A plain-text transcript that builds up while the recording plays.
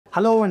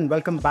Hello and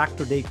welcome back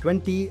to day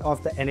 20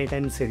 of the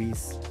NA10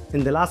 series.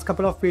 In the last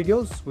couple of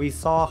videos, we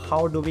saw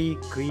how do we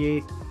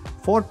create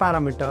 4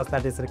 parameters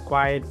that is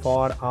required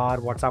for our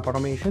WhatsApp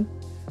automation,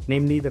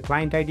 namely the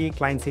client ID,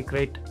 client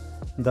secret,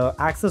 the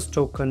access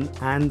token,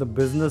 and the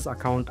business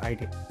account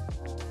ID.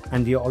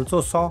 And we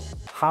also saw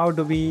how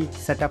do we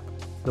set up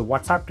the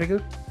WhatsApp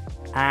trigger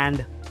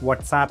and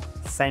WhatsApp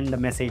send a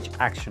message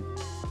action.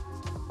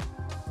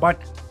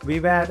 But we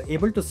were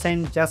able to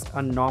send just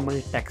a normal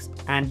text,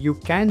 and you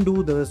can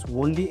do this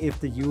only if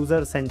the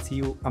user sends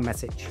you a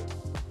message.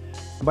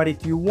 But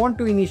if you want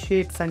to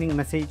initiate sending a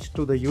message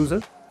to the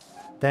user,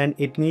 then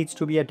it needs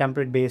to be a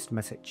template based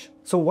message.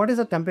 So what is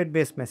a template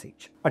based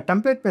message? A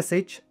template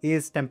message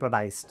is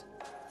templateized.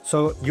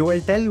 So you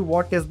will tell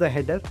what is the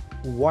header,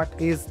 what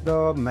is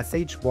the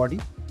message body.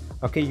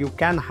 Okay, you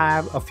can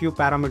have a few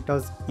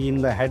parameters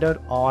in the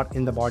header or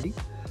in the body,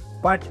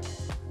 but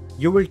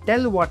you will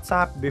tell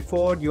WhatsApp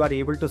before you are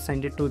able to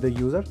send it to the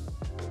user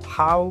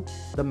how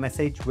the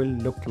message will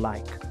look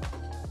like.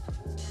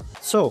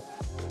 So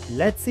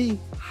let's see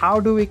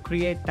how do we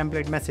create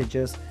template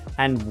messages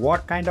and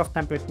what kind of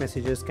template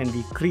messages can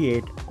we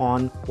create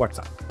on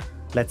WhatsApp.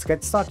 Let's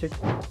get started.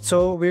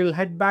 So we'll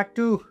head back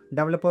to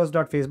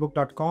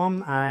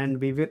developers.facebook.com and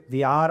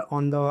we are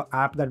on the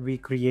app that we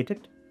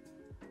created.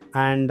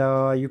 And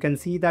you can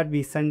see that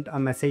we sent a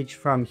message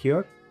from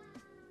here,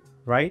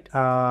 right?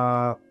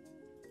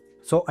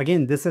 So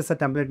again, this is a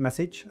template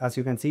message. As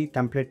you can see,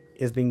 template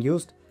is being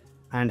used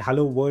and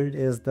hello world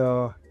is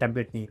the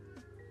template name.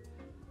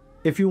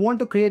 If you want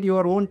to create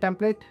your own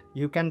template,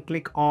 you can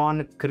click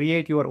on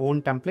create your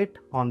own template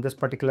on this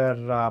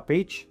particular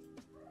page.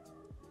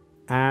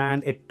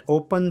 And it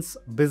opens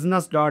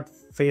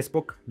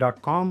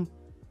business.facebook.com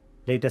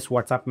latest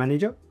WhatsApp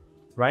manager,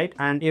 right?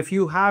 And if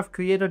you have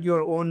created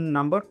your own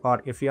number,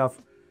 or if you have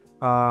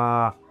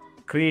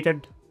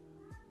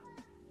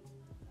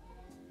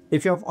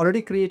if you have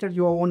already created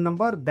your own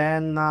number,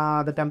 then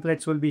the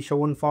templates will be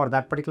shown for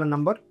that particular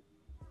number,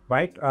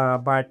 right?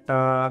 But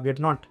we have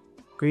not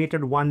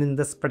created one in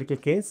this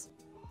particular case.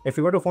 If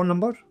you go to phone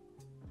number,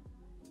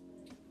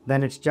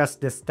 then it's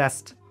just this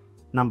test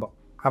number.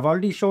 I've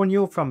already shown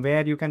you from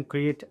where you can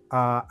create,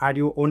 add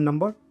your own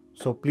number.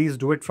 So please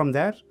do it from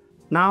there.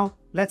 Now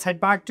let's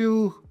head back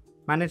to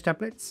manage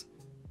templates,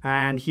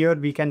 and here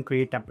we can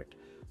create template.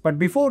 But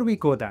before we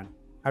go there,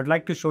 I'd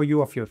like to show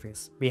you a few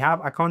things. We have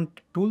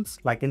account tools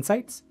like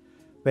insights,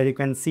 where you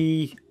can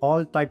see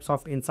all types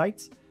of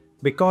insights.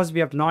 Because we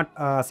have not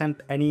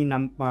sent any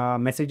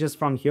messages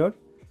from here,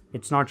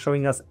 it's not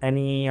showing us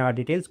any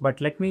details.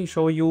 But let me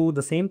show you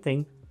the same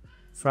thing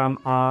from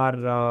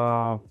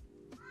our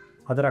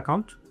other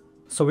account.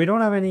 So we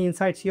don't have any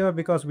insights here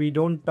because we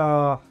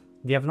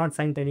have not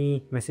sent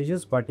any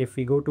messages. But if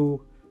we go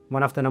to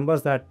one of the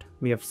numbers that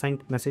we have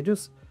sent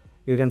messages,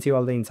 you can see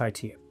all the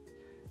insights here.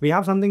 We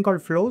have something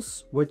called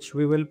flows, which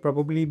we will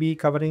probably be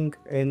covering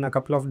in a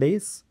couple of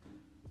days.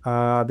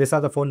 These are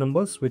the phone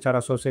numbers which are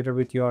associated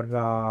with your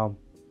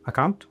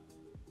account.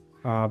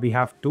 We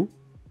have 2.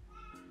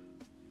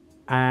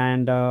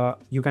 And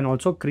you can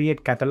also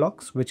create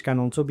catalogs, which can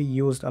also be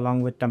used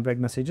along with template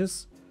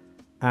messages.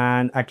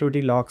 And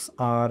activity logs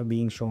are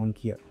being shown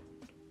here.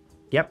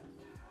 Yep.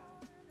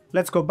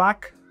 Let's go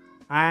back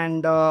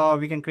and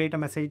we can create a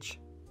message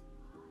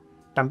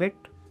template.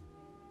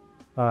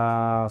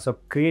 So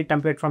create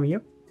template from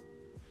here,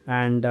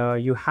 and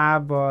you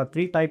have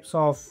 3 types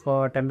of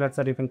templates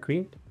that you can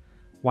create.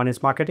 One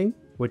is marketing,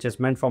 which is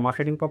meant for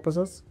marketing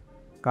purposes.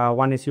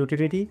 One is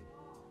utility.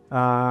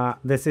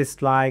 This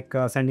is like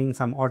sending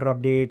some order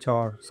updates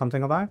or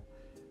something like that.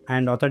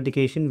 And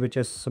authentication, which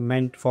is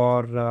meant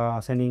for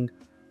sending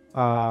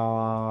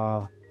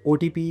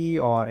OTP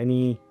or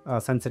any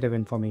sensitive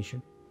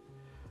information.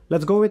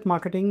 Let's go with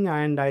marketing,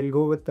 and I'll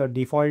go with the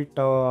default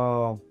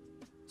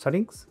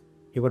settings.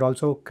 You could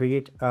also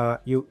create,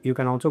 you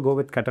can also go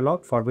with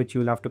catalog, for which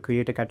you'll have to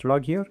create a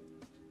catalog here.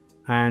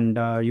 And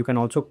you can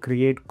also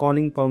create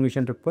calling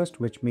permission request,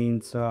 which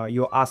means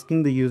you're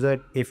asking the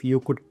user if you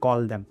could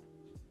call them,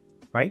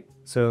 right?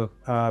 So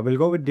we'll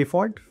go with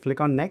default, click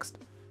on next.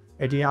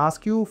 It will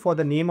ask you for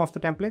the name of the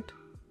template.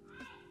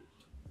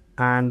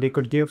 And they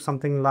could give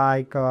something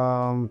like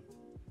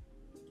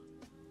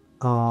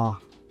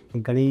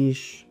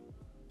Ganesh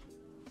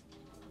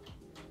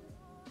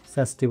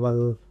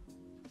Festival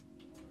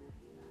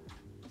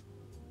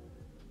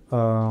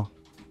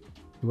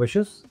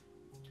wishes,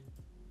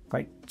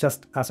 right?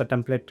 Just as a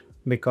template,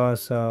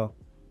 because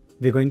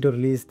we're going to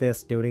release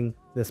this during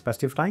this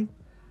festive time.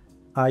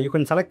 You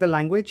can select the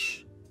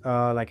language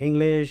like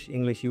English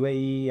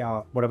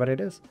UAE, whatever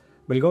it is.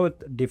 We'll go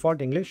with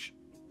default English,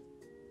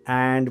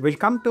 and we'll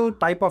come to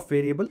type of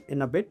variable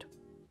in a bit.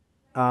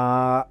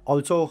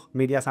 Also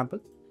media sample,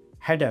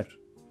 header,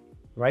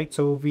 right?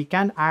 So we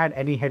can add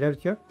any header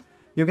here.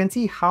 You can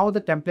see how the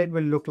template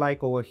will look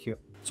like over here.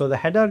 So the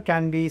header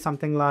can be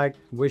something like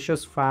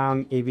wishes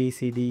from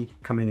ABCD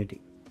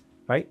community,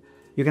 right?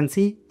 You can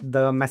see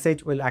the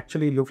message will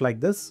actually look like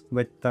this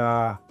with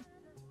the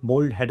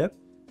bold header,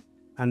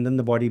 and then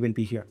the body will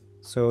be here.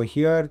 So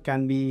here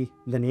can be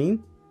the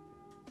name.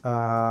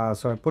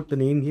 So I put the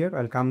name here.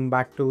 I'll come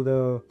back to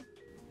the,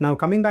 now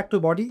coming back to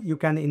body, you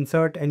can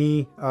insert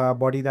any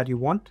body that you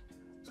want.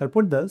 So I'll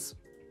put this,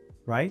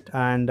 right?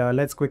 And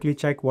let's quickly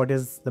check what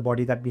is the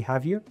body that we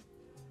have here.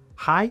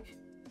 Hi,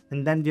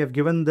 and then we have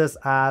given this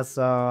as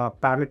a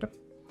parameter,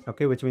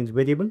 okay, which means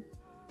variable,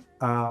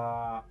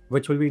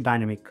 which will be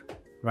dynamic,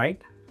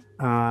 right?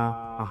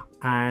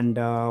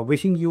 And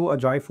wishing you a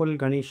joyful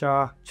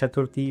Ganesha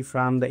Chaturthi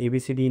from the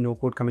ABCD No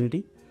Code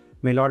community.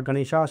 May Lord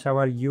Ganesha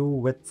shower you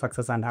with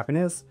success and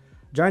happiness.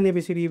 Join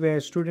ABCD where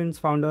students,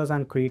 founders,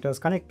 and creators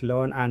connect,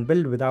 learn, and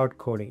build without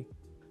code.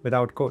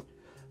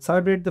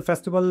 Celebrate the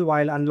festival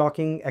while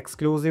unlocking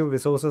exclusive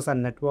resources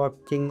and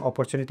networking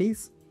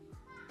opportunities.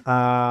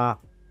 So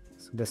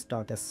this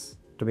dot is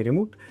to be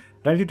removed.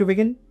 Ready to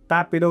begin?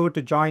 Tap below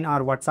to join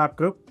our WhatsApp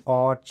group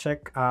or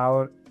check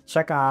our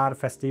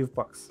festive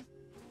perks.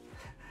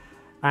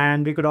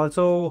 And we could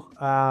also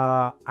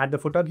add the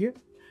footer here.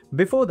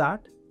 Before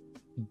that,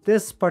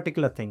 this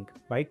particular thing,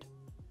 right?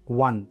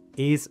 One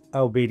is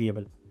a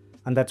variable,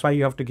 and that's why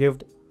you have to give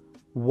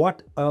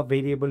what a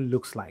variable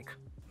looks like.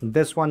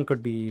 This one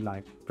could be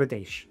like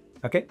Pritesh.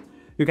 Okay,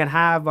 you can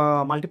have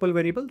multiple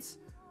variables.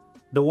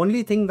 The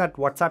only thing that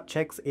WhatsApp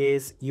checks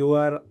is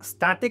your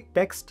static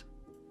text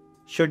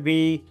should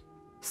be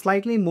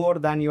slightly more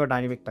than your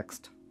dynamic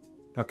text.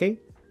 Okay,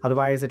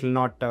 otherwise it will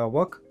not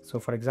work. So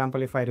for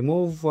example, if I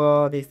remove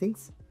these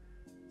things,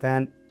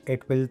 then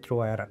it will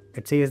throw error.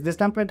 It says this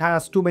template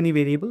has too many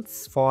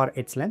variables for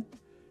its length.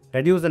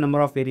 Reduce the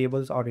number of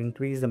variables or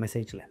increase the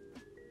message length.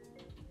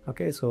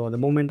 Okay, so the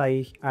moment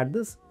I add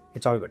this,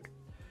 it's all good.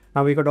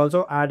 Now we could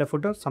also add a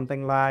footer,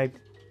 something like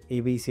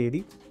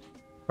ABCD,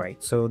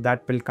 right? So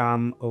that will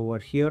come over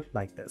here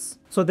like this.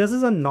 So this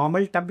is a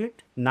normal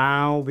template.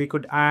 Now we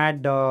could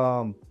add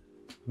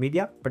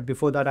media, but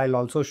before that, I'll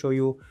also show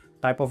you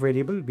type of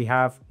variable. We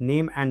have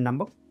name and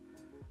number.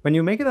 When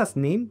you make it as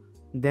name,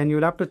 then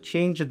you'll have to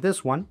change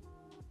this one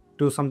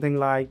to something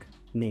like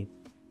name,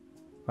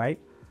 right?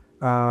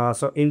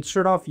 So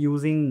instead of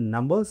using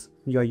numbers,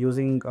 you're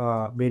using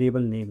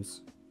variable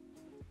names.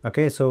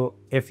 Okay, so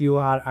if you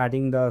are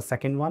adding the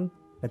second one,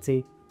 let's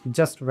say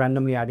just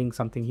randomly adding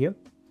something here,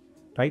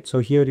 right? So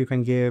here you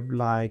can give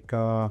like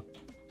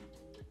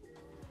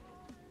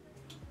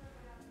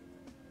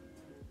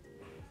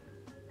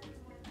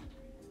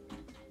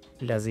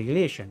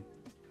designation,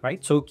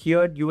 right? So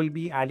here you will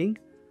be adding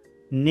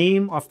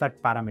name of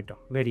that parameter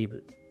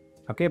variable.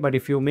 Okay, but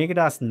if you make it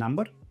as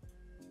number,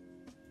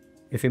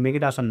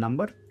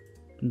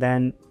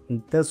 then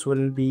this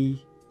will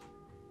be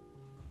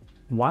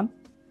 1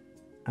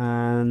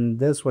 and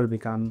this will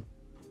become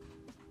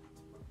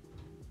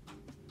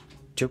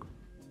 2.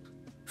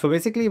 So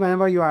basically,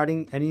 whenever you're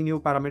adding any new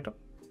parameter,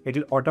 it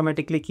will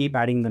automatically keep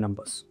adding the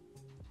numbers.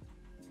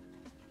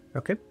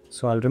 Okay,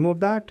 so I'll remove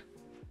that.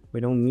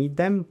 We don't need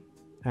them.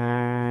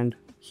 And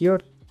here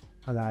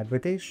I'll add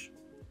Ritesh.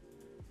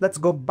 Let's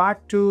go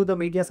back to the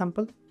media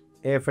sample.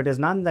 If it is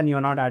none, then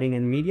you're not adding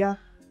any media.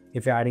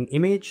 If you're adding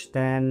image,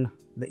 then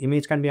the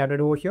image can be added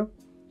over here.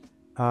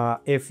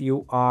 If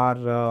you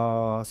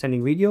are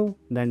sending video,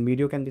 then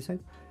video can be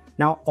sent.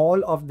 Now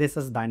all of this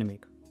is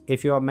dynamic.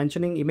 If you are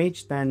mentioning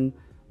image, then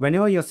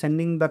whenever you're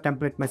sending the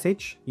template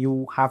message,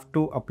 you have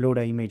to upload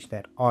an image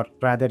there, or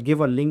rather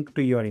give a link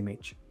to your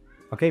image.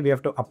 Okay, we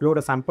have to upload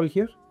a sample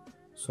here.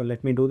 So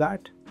let me do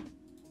that.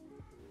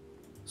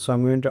 So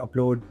I'm going to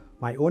upload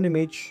my own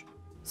image.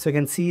 So you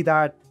can see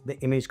that the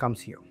image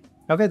comes here.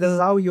 Okay, this is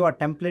how your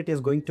template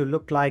is going to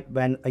look like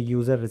when a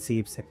user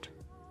receives it.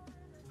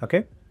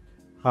 Okay,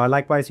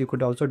 likewise, you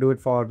could also do it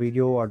for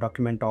video or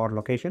document or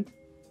location.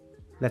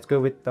 Let's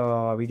go with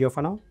video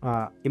for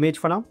now, image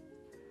for now.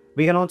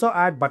 We can also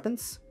add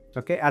buttons.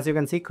 Okay, as you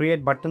can see,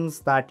 create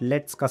buttons that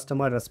lets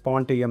customer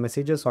respond to your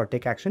messages or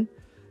take action.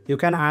 You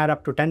can add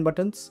up to 10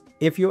 buttons.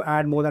 If you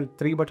add more than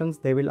 3 buttons,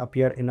 they will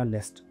appear in a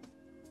list.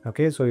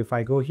 Okay, so if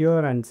I go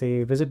here and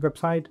say visit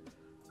website,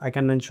 I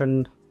can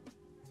mention,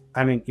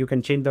 you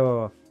can change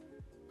the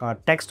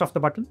text of the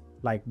button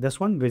like this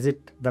one.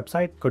 Visit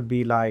website could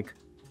be like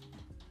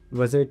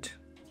visit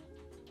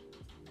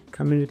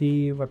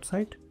community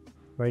website,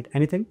 right?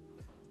 Anything.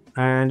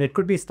 And it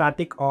could be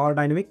static or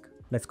dynamic.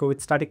 Let's go with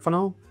static for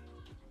now.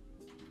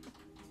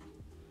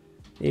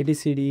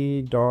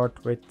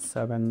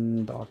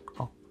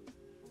 abcd.with7.com.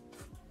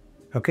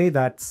 Okay,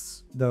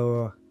 that's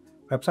the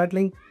website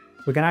link.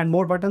 We can add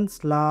more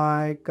buttons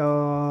like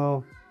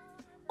call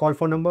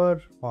phone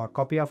number or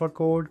copy offer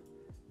code.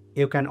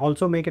 You can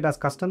also make it as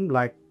custom,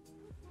 like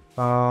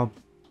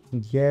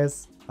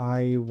yes,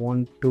 I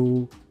want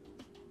to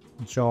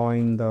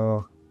join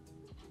the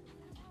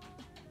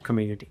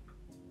community.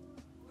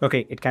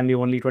 Okay, it can be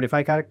only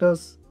 25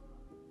 characters.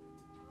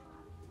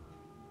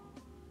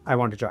 I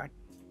want to join.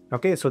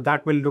 Okay, so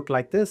that will look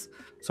like this.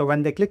 So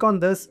when they click on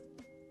this,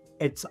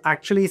 it's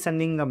actually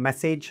sending a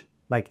message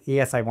like,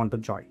 yes, I want to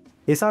join.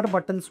 These are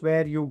buttons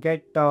where you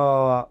get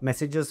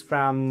messages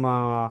from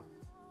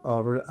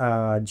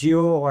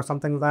Geo or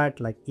something like that,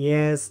 like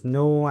yes,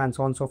 no, and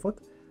so on and so forth.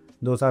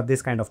 Those are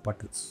this kind of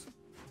buttons.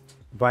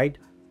 right?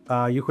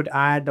 You could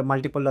add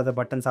multiple other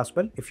buttons as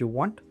well if you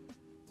want.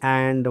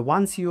 And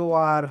once you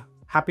are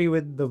happy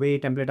with the way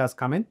template has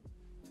come in,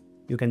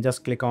 you can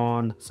just click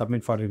on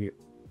submit for review.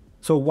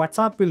 So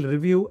WhatsApp will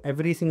review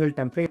every single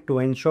template to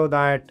ensure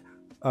that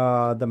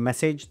the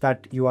message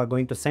that you are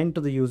going to send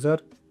to the user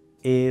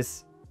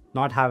is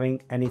not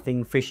having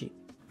anything fishy.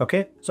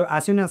 Okay, so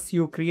as soon as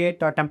you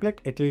create a template,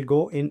 it will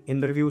go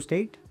in the review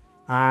state,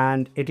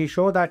 and it will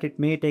show that it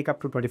may take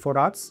up to 24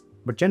 hours,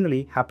 but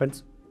generally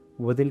happens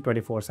within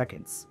 24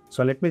 seconds.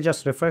 So let me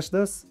just refresh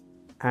this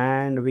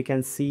and we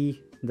can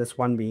see this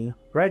one being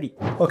ready.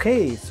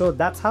 Okay, so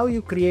that's how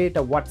you create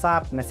a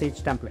WhatsApp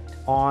message template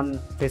on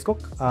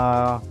Facebook.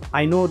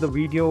 I know the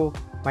video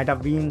might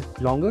have been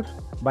longer,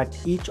 but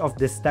each of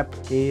this step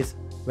is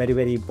very,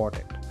 very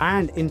important.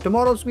 And in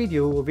tomorrow's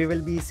video, we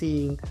will be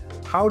seeing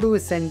how do we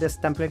send this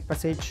template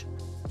message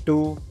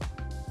to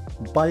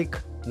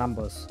bulk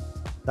numbers.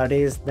 That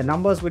is, the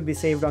numbers will be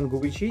saved on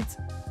Google Sheets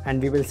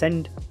and we will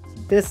send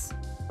this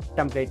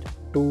template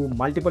to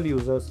multiple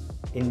users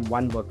in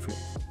one workflow.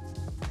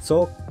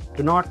 So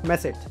do not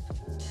miss it.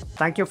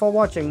 Thank you for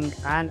watching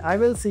and I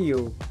will see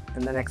you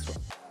in the next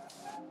one.